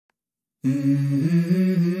Let's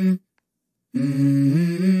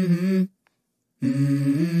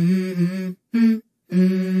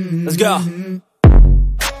go.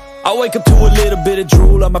 I wake up to a little bit of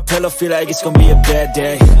drool on my pillow, feel like it's gonna be a bad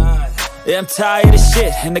day. Yeah, I'm tired of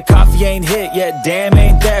shit, and the coffee ain't hit yet, damn,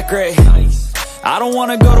 ain't that great. I don't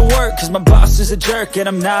wanna go to work, cause my boss is a jerk, and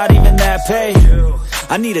I'm not even that paid.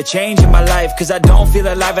 I need a change in my life, cause I don't feel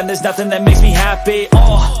alive, and there's nothing that makes me happy.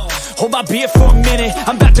 Hold my beer for a minute,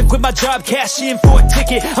 I'm about to quit my job, cash in for a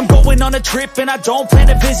ticket. I'm going on a trip and I don't plan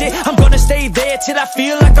to visit. I'm gonna stay there till I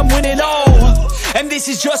feel like I'm winning, and this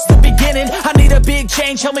is just the beginning. I need a big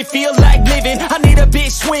change, help me feel like living. I need a big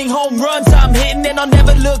swing, home runs I'm hitting, and I'll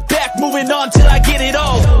never look back, moving on till I get it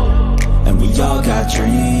all. And we all got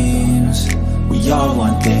dreams, we all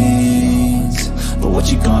want things, but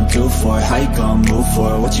what you gonna do for it? How you gonna move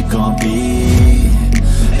for it? What you gonna be?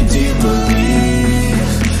 And do you believe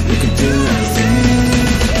you can do anything?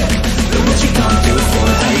 But what you gonna do for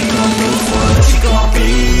it? How you gonna move for it? What you gonna be?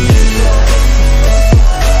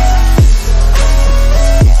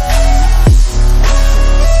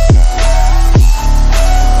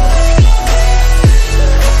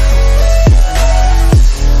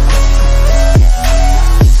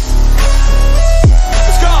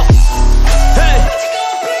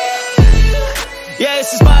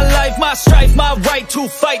 This is my life, my strife, my right to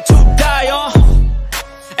fight, to die on.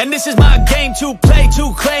 And this is my game to play,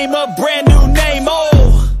 to claim a brand new name,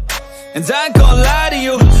 And I ain't gonna lie to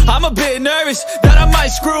you, I'm a bit nervous that I might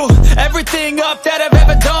screw everything up that I've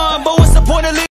ever done. But what's the point of living?